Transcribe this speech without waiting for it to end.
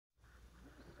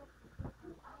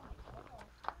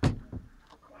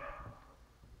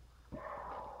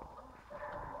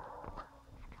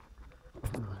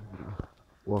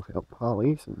walk out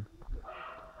Polly's and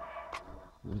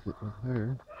visit with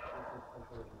her.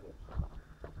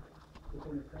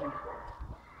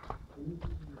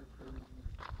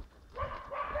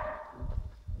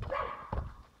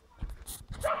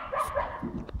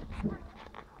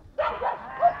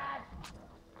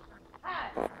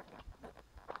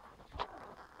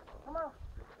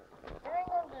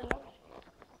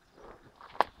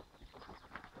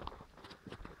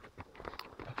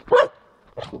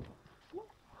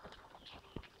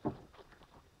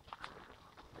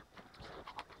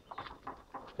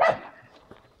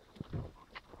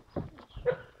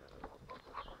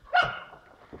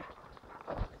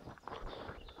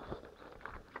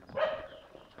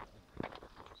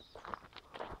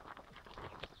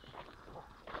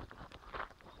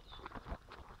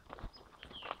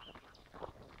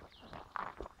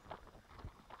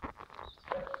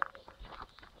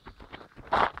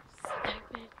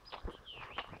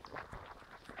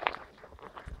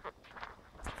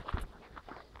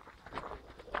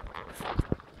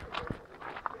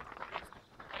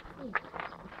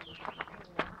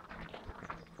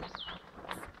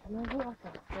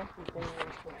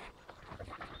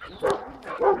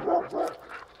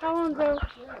 Alonzo.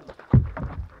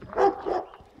 How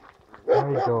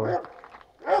you doing?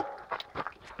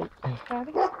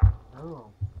 Daddy? Oh.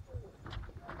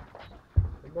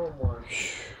 Come on, Wanda.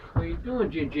 What you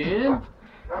doing, Jen?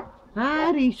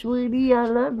 Howdy, sweetie. I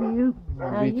love you.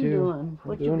 How Me you too. doing?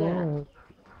 What you Doing got? all right.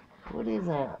 What is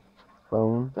that?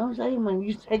 Phone. Don't say man,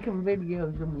 you taking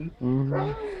videos of me.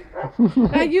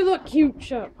 Hey, you look cute.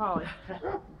 Shut up, Polly.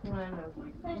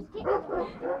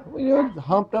 Well, you're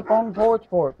humped up on the porch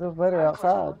for it. Feels better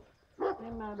outside. Hey,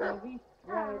 my baby.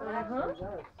 Had to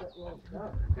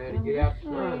get out the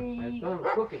sun. That sun's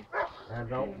cooking. I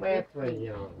don't mess with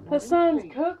you. The sun's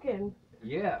cooking.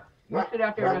 Yeah. You sit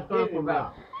out there in that sun for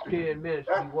about 10 minutes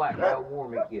and you watch how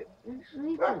warm it gets. You're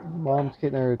sleeping. Mom's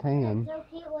getting her a tan. So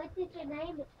cute. What did you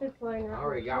name it? It's laying I right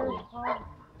already got one.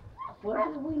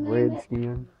 What did we name Red it?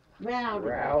 skin. Rowdy.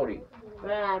 Rowdy.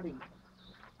 Rowdy.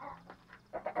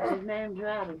 His name's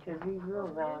Rowdy because he's real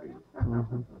rowdy.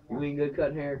 You ain't good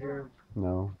cutting hair, Jeremy?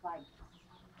 No.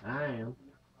 I am.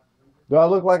 Do I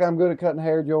look like I'm good at cutting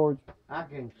hair, George? I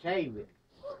can shave it.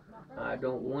 I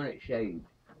don't want it shaved.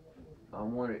 I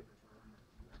want it.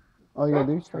 All you gotta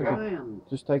do is Trim.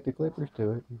 just take the clippers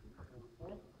to it.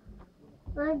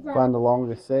 What's Find the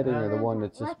longest setting or the one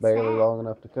that's just barely long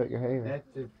enough to cut your hair. That's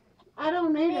the I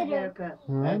don't need a haircut.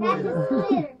 That's a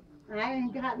splitter. I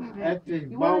ain't got any. that's the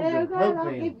You want a bone to haircut? I'll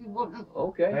poop give in. you one.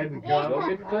 Okay. Baby Go girl.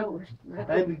 get the clippers.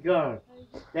 Baby girl.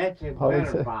 That's a Polly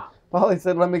better said- box. Polly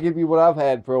said, "Let me give you what I've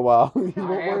had for a while. You won't I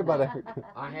worry have about one. a haircut."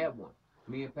 I have one.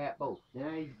 Me and Pat both. Now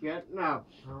he's got enough.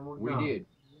 Oh, We did.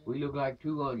 We look like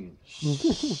 2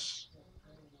 onions.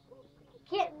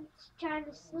 Kitten's trying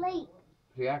to sleep.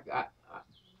 See, I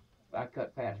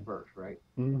cut Pat's first, right?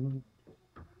 Mm-hmm.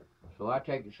 So I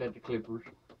take the set of clippers.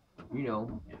 You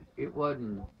know, it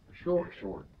wasn't short.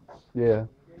 Yeah.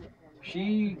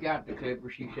 She got the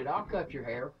clippers. She said, "I'll cut your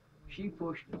hair." She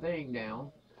pushed the thing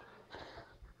down.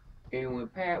 And when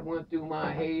Pat went through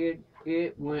my head,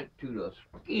 it went to the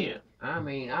skin. I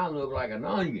mean, I look like an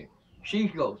onion. She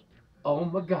goes, "Oh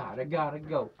my God, I gotta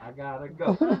go. I gotta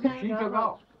go." She took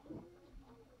off.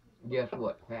 Guess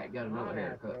what? Pat got another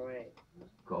haircut.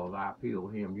 Because I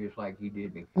peeled him just like he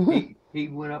did me. He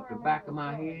went up the back of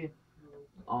my head,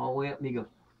 all the way up, and he goes,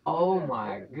 "Oh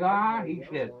my God." He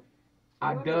said,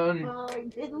 "I done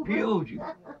peeled you."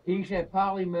 He said,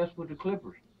 "Polly messed with the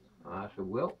clippers." I said,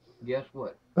 "Well, guess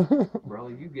what?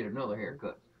 Brother, you get another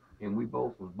haircut." And we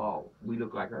both was bald. We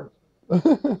look like her.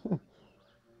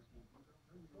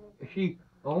 She,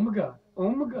 "Oh my God,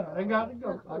 I gotta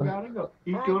go.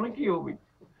 He's gonna kill me."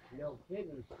 No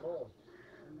kidding.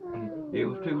 It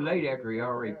was too late after he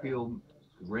already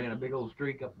ran a big old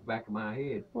streak up the back of my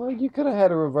head. Well, you could have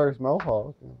had a reverse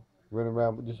mohawk. Run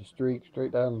around with just a streak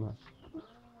straight down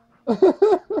No.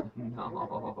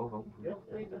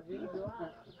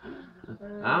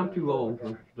 I'm too old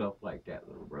for stuff like that,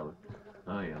 little brother.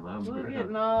 I am. We're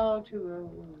getting all too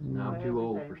old. I'm too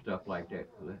old for stuff like that.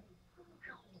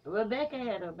 Rebecca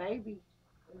had a baby.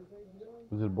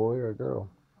 Was it a boy or a girl?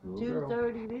 Little girl.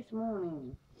 2:30 this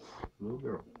morning. Little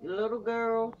girl. The little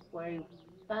girl weighed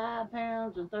 5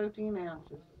 pounds and 13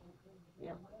 ounces.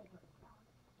 Yep.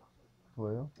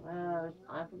 Well.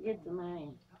 I forget the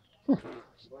name.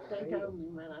 They told me,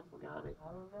 but I forgot it.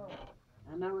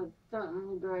 I know it's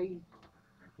something great.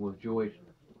 Was Joyce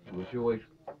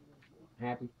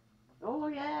happy? Oh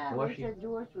yeah, Was they she? said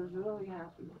Joyce was really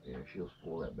happy. Yeah, she'll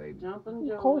spoil that baby. Jumping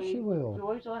Joyce. Of course she will.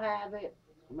 Joyce will have it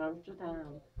most of the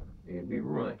time. It'd be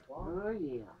running. Oh,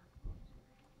 yeah.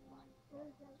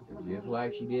 Just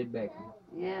like she did Becky.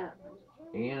 Yeah.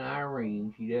 And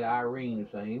Irene. She did Irene the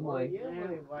same Well, way. yeah,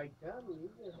 but if I tell him, you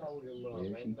just hold him up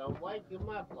Yeah, she- and don't wake him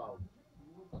up, folks.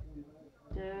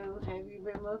 So, have you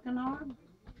been looking hard?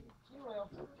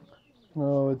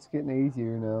 No, it's getting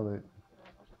easier now that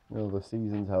the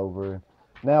season's over.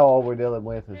 Now all we're dealing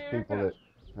with is people that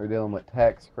are dealing with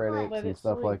tax credits Let and it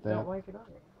stuff sleep. like that. Don't wake it up.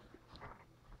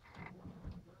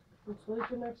 I'm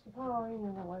sleeping next to Polly and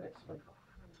then I'll let it sleep.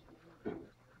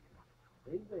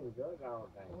 He's been good all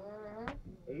day.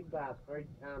 He's about 3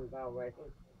 times already.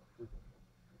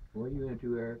 What are you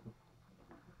into, Erica?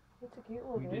 It's a cute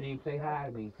little You dish. didn't even say hi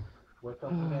to me. What's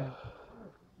up with that?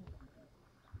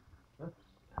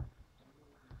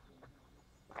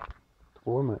 It's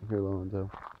warm out here, Alonzo.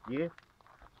 Yeah.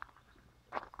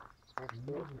 It's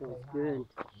good.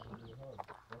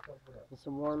 It's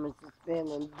the warmest it's been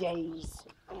in days.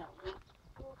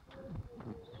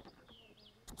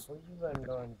 What you been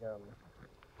doing, Johnny?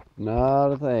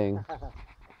 Not a thing.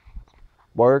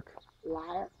 Work.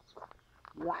 Liar.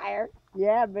 Liar.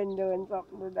 Yeah, I've been doing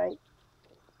something today.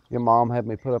 Your mom had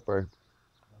me put up her.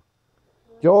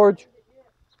 George,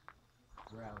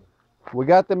 we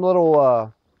got them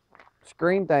little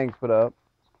screen things put up.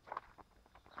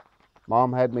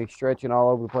 Mom had me stretching all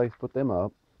over the place, put them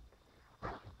up.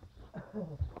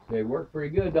 They work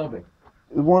pretty good, don't they?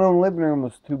 The one in the living room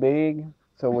was too big,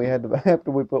 so we had to,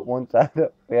 after we put one side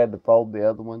up, we had to fold the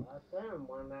other one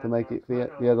to make it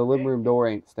fit. Yeah, the living room door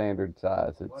ain't standard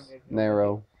size. It's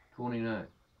narrow. 29.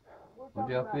 Well,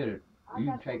 they'll fit it. You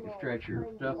can take the stretcher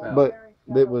stuff out. But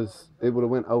it would have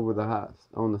went over the heights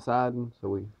on the siding, so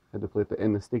we had to flip it.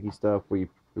 And the sticky stuff, it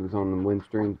was on the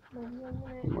windstream.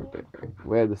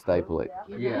 We had to staple it.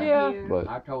 Yeah. Yeah. But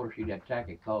I told her she'd have to tack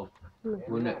it cause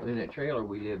when in that trailer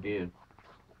we lived in,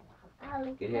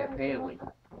 it had paneling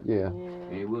yeah,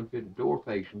 and it wouldn't fit the door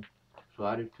facing. So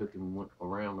I just took and went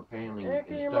around the paneling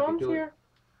Erica, and your stuck it mom's to it. here.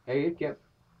 Hey, it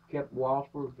kept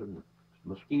wasps and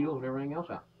mosquitoes and everything else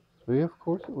out. yeah, of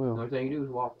course it The will. only thing you do is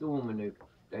walk through them and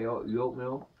you open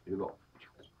them, you go.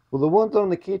 Well, the ones on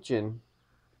the kitchen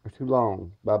are too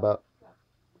long by about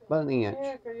an inch,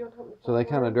 Erica, you want to help me so they find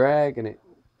kind of where- drag and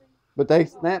but they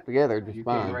snap together just You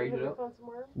can't fine. raise Help it me up. find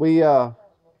somewhere?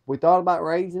 We thought about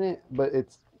raising it, but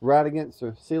it's right against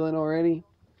the ceiling already.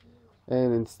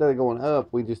 And instead of going up,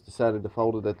 we just decided to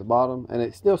fold it at the bottom, and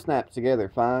it still snaps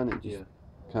together fine. It just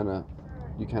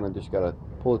you kind of just gotta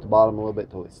pull at the bottom a little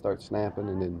bit till it starts snapping,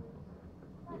 and then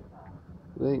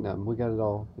it ain't nothing. We got it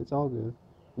all. It's all good.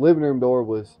 Living room door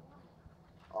was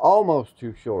almost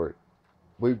too short.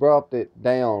 We brought it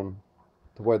down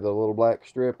to where the little black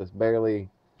strip is barely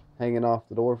hanging off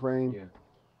the door frame Yeah.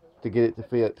 to get it to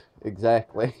fit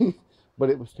exactly, but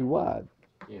it was too wide.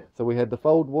 Yeah. So we had to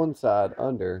fold one side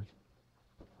under,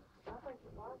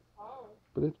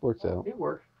 but it works out. It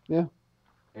works. Yeah.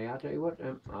 Hey, I'll tell you what,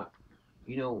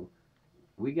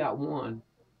 we got one,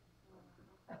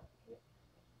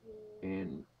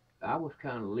 and I was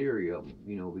kind of leery of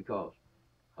them, because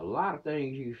a lot of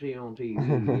things you see on TV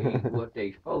ain't what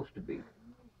they supposed to be.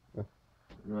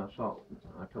 And I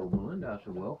told Melinda, I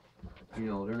said, well,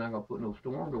 they're not gonna put no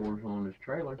storm doors on this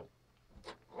trailer,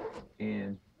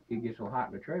 and it gets so hot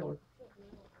in the trailer,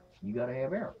 you gotta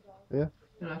have air. Yeah.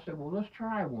 And I said, well, let's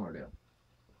try one of them.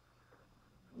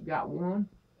 Got one.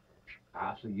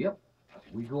 I said, yep,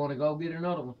 we going to go get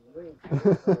another one.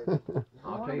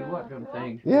 I'll tell you what, them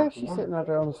things. Yeah, work she's wonderful. sitting out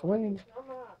there on the swing.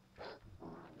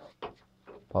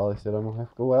 Polly said, I'm going to have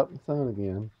to go out in the sun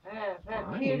again. That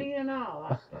I kitty and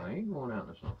all. I ain't going out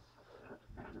in the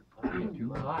sun. It's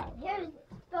too hot. Here's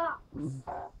stop.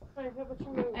 Hey, how about you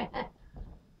move?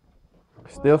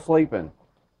 Still sleeping.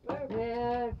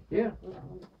 Yeah. Yeah.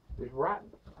 It's rotten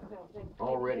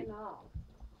already.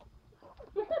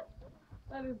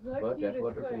 That is the But that's cutest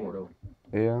what they're thing. for, though.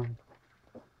 Yeah.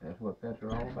 That's what pets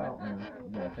are all about, man.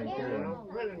 You gotta take I care of them. don't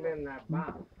put him in that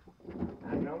box.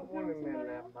 I don't want him in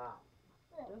that box.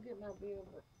 Don't get my bill.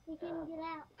 He can get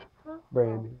out.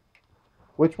 Brandy.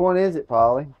 Which one is it,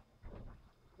 Polly?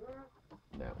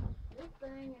 No. This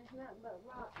thing is nothing but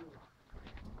rotten.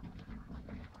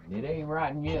 It ain't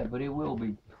rotten yet, but it will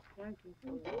be. Thank you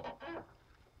for it.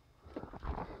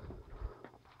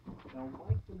 Don't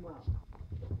wake him up.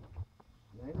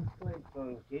 Let him sleep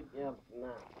gonna get you up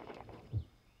tonight.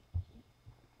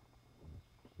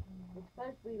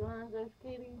 Especially Alonzo's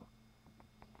kitty.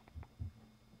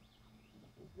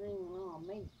 This thing on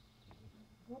me.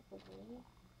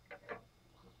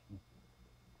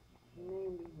 He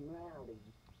named him Rowdy.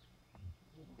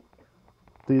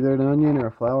 It's either an onion or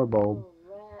a flower bulb. Oh,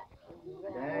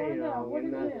 rat. There you no, go, what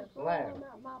getting is that this? flare.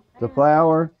 Not my The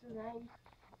flower.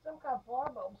 Some kind of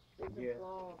flower bulb. Yeah.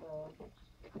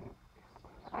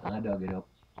 I dug it up.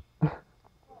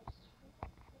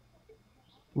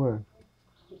 Where?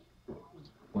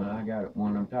 When I got one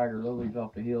of them tiger lilies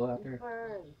off the hill out there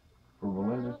for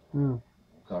Belinda, Yeah.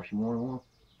 cause she wanted one.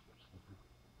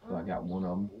 So I got one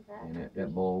of them, and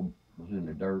that bulb was in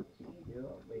the dirt. I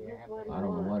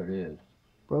don't know what it is.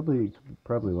 Probably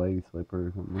lady slipper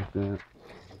or something like that.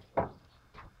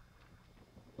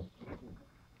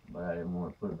 But I didn't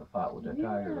want to put it in a pot with that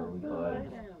tiger lily, so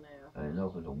I didn't know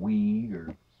if it was a weed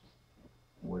or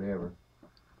whatever.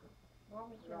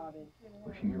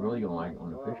 But she's really gonna like it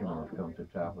when the fishing worms come to the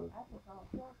top of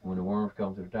when the worms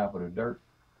come to the top of the dirt.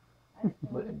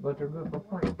 But they're good for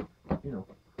planting, you know.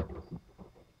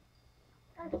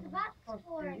 That's about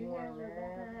for it.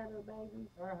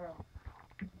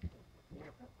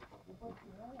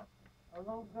 A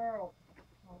little girl.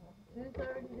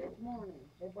 2:30 this morning.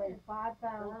 It weighs 5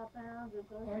 pounds. 5 pounds or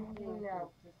 13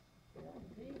 ounces.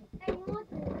 Hey, look.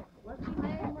 What's your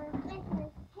name?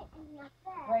 Hitting my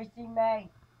face. Gracie May.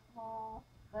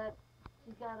 But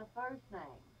she's got a first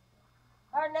name.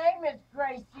 Her name is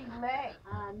Gracie May.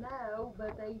 I know,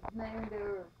 but they named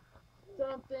her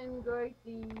something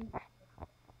Gracie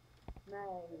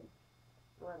May.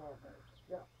 Whatever.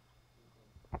 Yeah.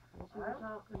 And she was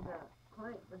talking to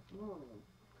Clint this morning.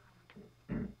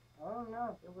 Oh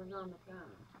no, it was on the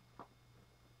phone. I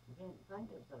didn't think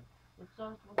it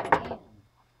starts with an N.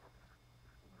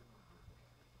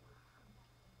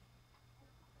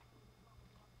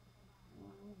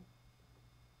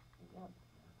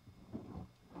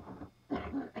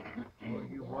 Well,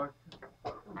 you watch it?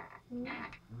 You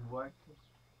watch it?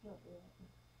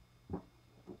 You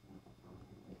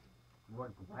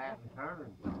watch the Pat and Turner.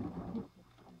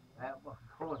 That was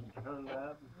going to turn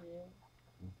up.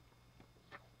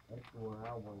 That's where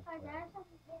I want Oh, to there's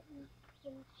something getting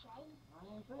some shade. I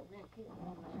ain't putting that kitten in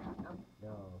there.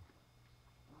 No.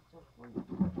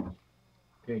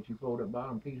 Can't you pull that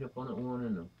bottom piece up on that one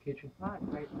in the kitchen?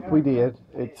 We did.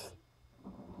 It's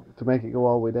to make it go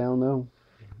all the way down though.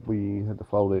 We had to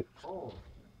fold it Oh.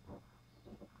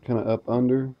 kind of up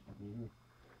under,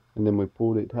 and then we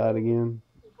pulled it tight again.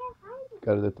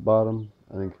 Got it at the bottom,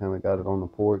 and then kind of got it on the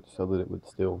porch so that it would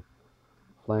still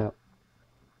flap.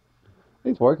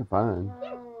 It's working fine.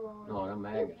 No, them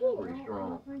maggots are pretty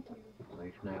strong.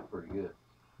 They snap pretty good.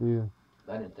 Yeah.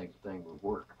 I didn't think the thing would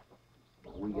work.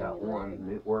 But we got one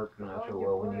and it worked, and I said,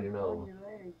 well, we need another one.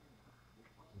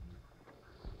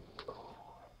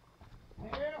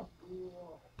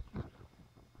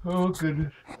 Oh,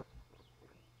 goodness.